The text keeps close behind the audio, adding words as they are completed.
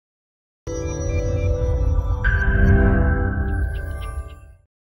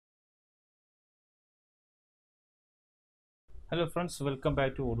Hello friends, welcome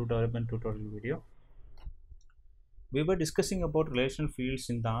back to Odoo development tutorial video. We were discussing about relational fields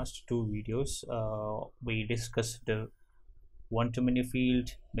in the last two videos. We discussed the one-to-many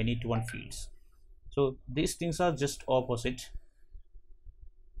field, many-to-one fields. So these things are just opposite.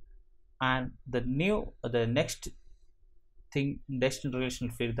 And the next thing, next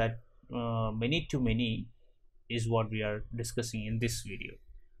relational field, that many-to-many is what we are discussing in this video.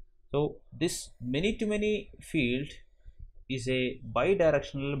 So this many-to-many field is a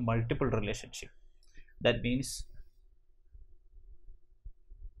bidirectional multiple relationship. That means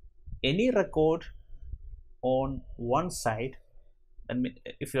any record on one side, and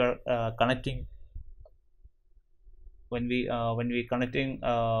if you are connecting, when we connecting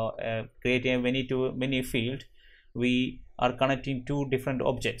creating a many to many field, we are connecting two different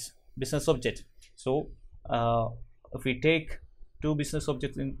objects, business objects. So if we take two business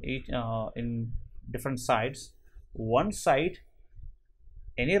objects in each in different sides, one side,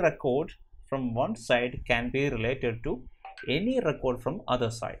 any record from one side can be related to any record from other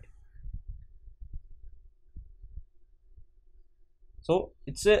side. So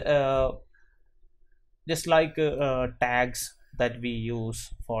it's a just like tags that we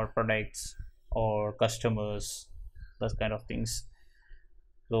use for products or customers, those kind of things.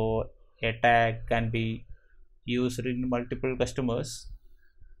 So a tag can be used in multiple customers,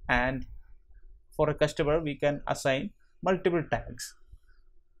 and for a customer we can assign multiple tags.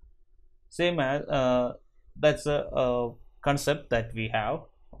 Same as that's a concept that we have.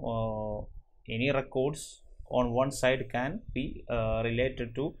 Any records on one side can be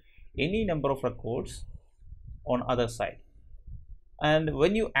related to any number of records on other side. And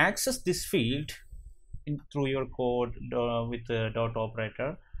when you access this field through your code with the dot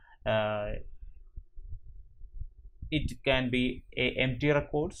operator, it can be a empty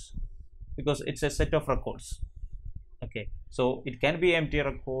records because it's a set of records. Okay, so it can be empty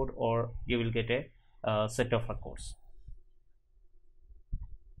record, or you will get a set of records.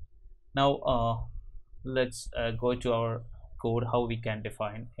 Now let's go to our code, how we can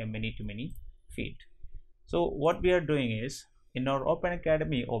define a many-to-many field. So what we are doing is, in our Open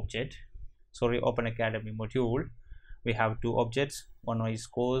Academy module, we have two objects. One is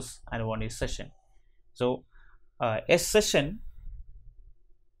course and one is session. So a session,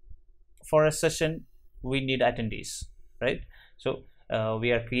 for a session we need attendees, right? So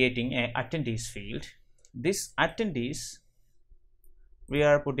we are creating an attendees field. This attendees we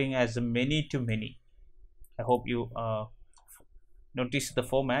are putting as a many-to-many. I hope you notice the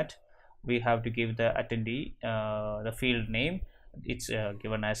format. We have to give the attendee the field name. It's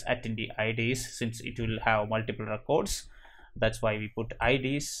given as attendee IDs, since it will have multiple records. That's why we put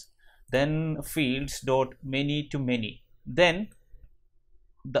IDs. Then fields dot many-to-many. Then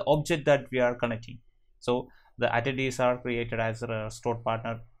the object that we are connecting. So the attendees are created as a stored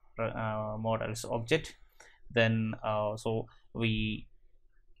partner models object. Then so we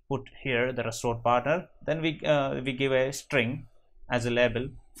put here the restored partner. Then we give a string as a label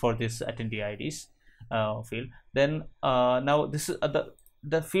for this attendee IDs field. Then now this is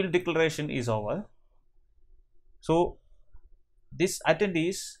the field declaration is over. So this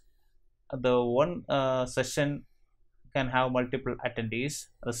attendees, the one session can have multiple attendees.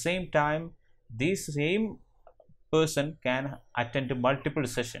 At the same time, this same person can attend multiple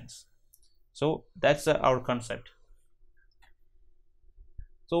sessions. So that's our concept.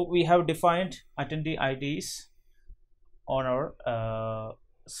 So we have defined attendee IDs on our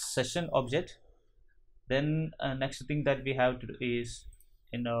session object. Then next thing that we have to do is,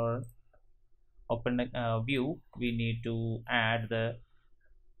 in our open view, we need to add the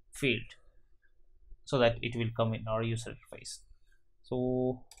field so that it will come in our user interface.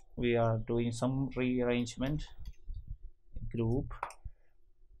 So we are doing some rearrangement group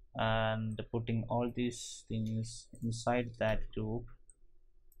and putting all these things inside that group.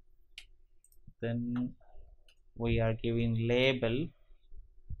 Then we are giving label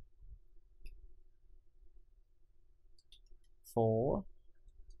for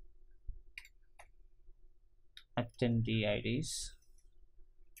attendee IDs.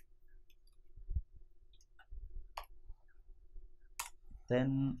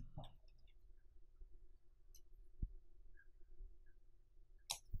 Then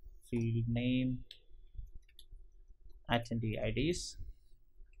field name attendee IDs.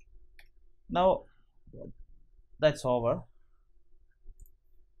 Now that's over.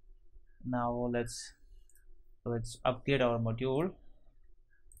 Now let's upgrade our module.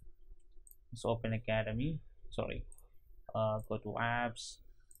 Let's open Academy, sorry, go to apps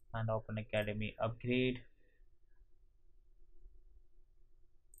and open Academy upgrade.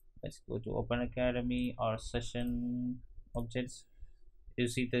 Let's go to Open Academy or session objects, you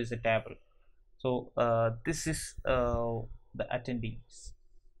see there is a table. So this is the attendees.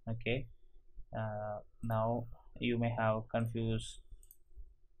 Okay, now you may have confused,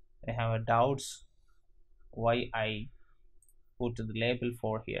 I have a doubts why I put the label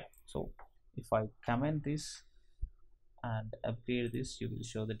for here. So if I comment this and update this, you will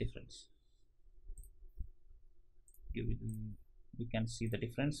show the difference. You can see the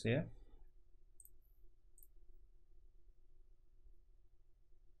difference here.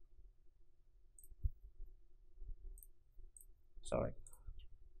 Sorry,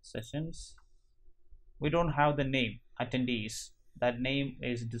 sessions, we don't have the name attendees, that name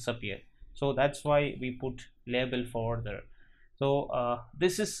is disappeared, so that's why we put label for there. So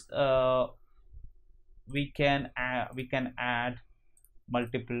this is we can add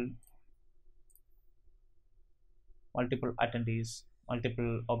multiple attendees,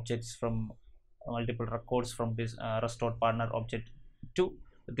 multiple objects from multiple records from this restored partner object to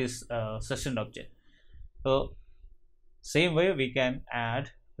this session object. So same way we can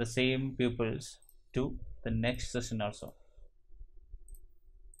add the same pupils to the next session also,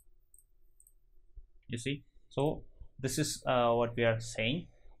 you see. So this is what we are saying.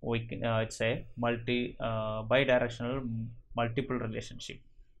 We can, it's a bidirectional multiple relationship.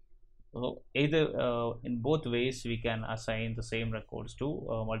 So either in both ways we can assign the same records to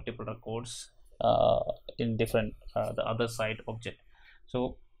multiple records in different the other side object.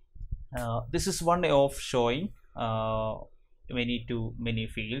 So this is one way of showing many-to-many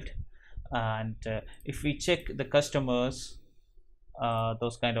field. And if we check the customers,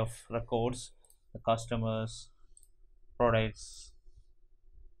 those kind of records, the customers, products,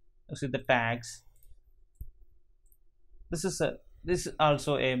 you see the tags, this is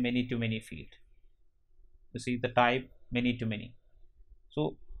also a many-to-many field. You see the type many-to-many.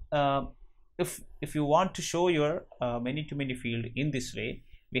 So if you want to show your many-to-many field in this way,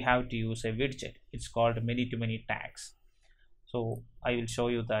 we have to use a widget. It's called many-to-many tags. So I will show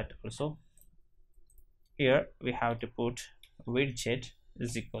you that also. Here we have to put widget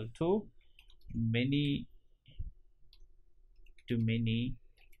is equal to many-to-many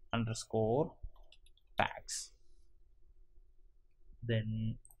underscore tags.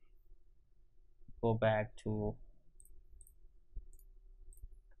 Then go back to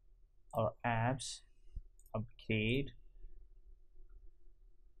our apps, upgrade,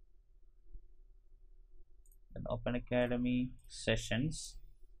 then Open Academy sessions.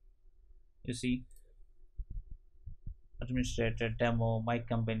 You see administrator, demo, my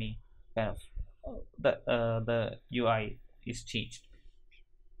company, kind of the UI is changed.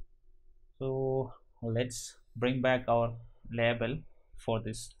 So let's bring back our label for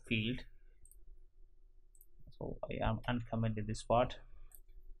this field. So I am uncommented this part,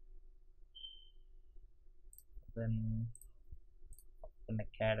 then Open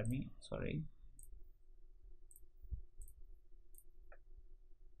Academy, sorry,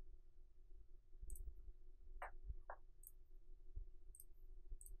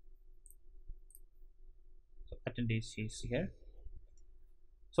 so attendees is here.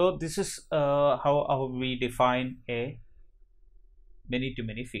 So this is how we define a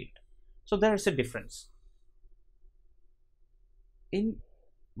many-to-many field. So there is a difference in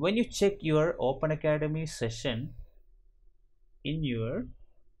when you check your Open Academy session in your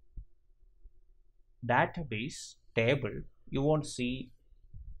database table, you won't see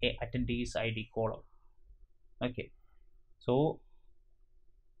a attendees ID column. Okay, so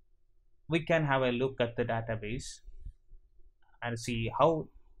we can have a look at the database and see how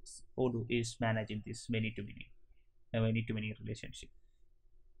Odoo is managing this many-to-many relationship.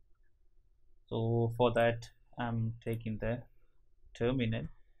 So for that, I'm taking the terminal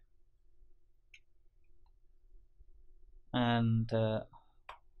and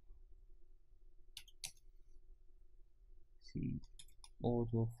see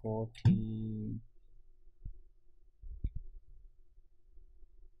Odoo 14.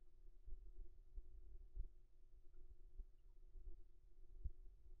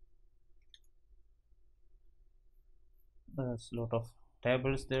 There's a lot of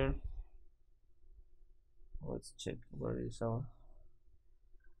tables there. Let's check where is our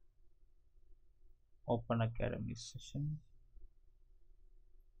Open Academy session.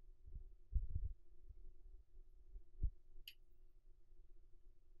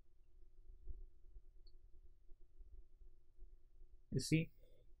 You see,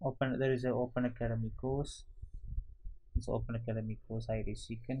 there is an Open Academy course. It's Open Academy course ID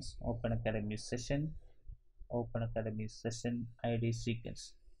sequence, Open Academy session, Open Academy session ID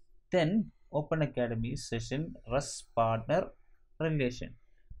sequence, then Open Academy session REST partner relation.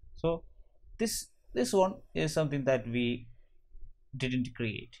 So this this one is something that we didn't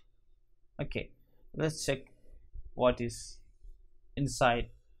create. Okay, let's check what is inside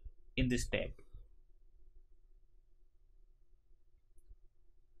in this tab.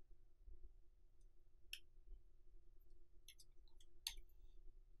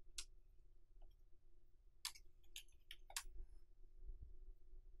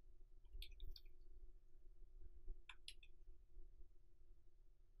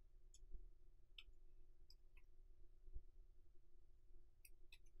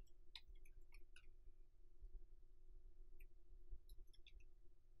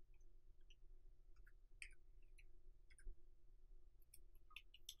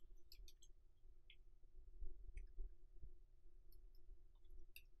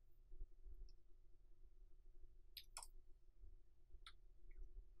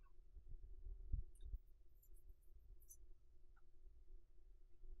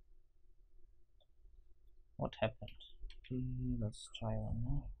 What happened? Okay, let's try one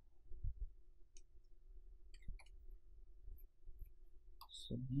more.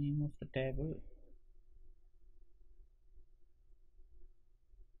 So name of the table,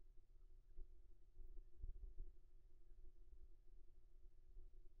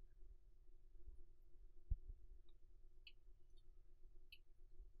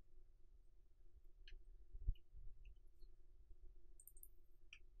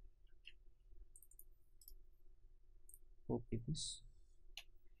 copy this.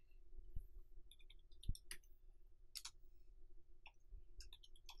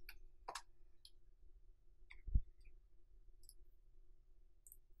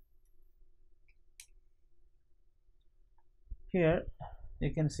 Here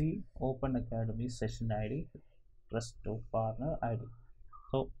you can see Open Academy session ID, Trust to Partner ID.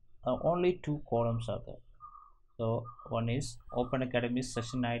 So only two columns are there. So one is Open Academy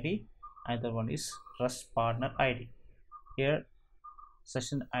session ID, another one is Trust Partner ID. Here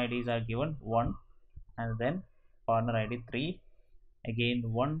session IDs are given 1, and then partner ID 3, again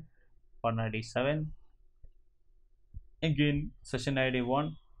 1, partner ID 7, again session ID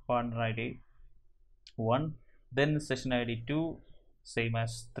 1, partner ID 1, then session ID 2, same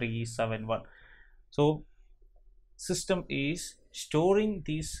as 371. So system is storing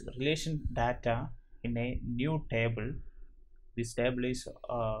this relation data in a new table. This table is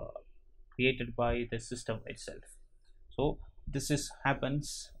created by the system itself. So this is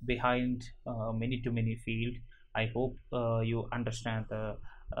happens behind many-to-many field. I hope you understand the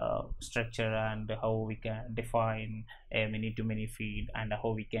structure and how we can define a many-to-many field and how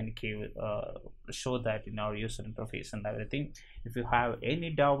we can give, show that in our user interface and everything. If you have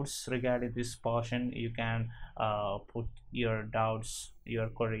any doubts regarding this portion, you can put your doubts, your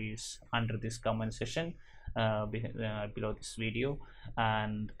queries under this comment section below this video.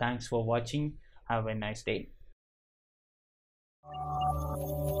 And thanks for watching. Have a nice day.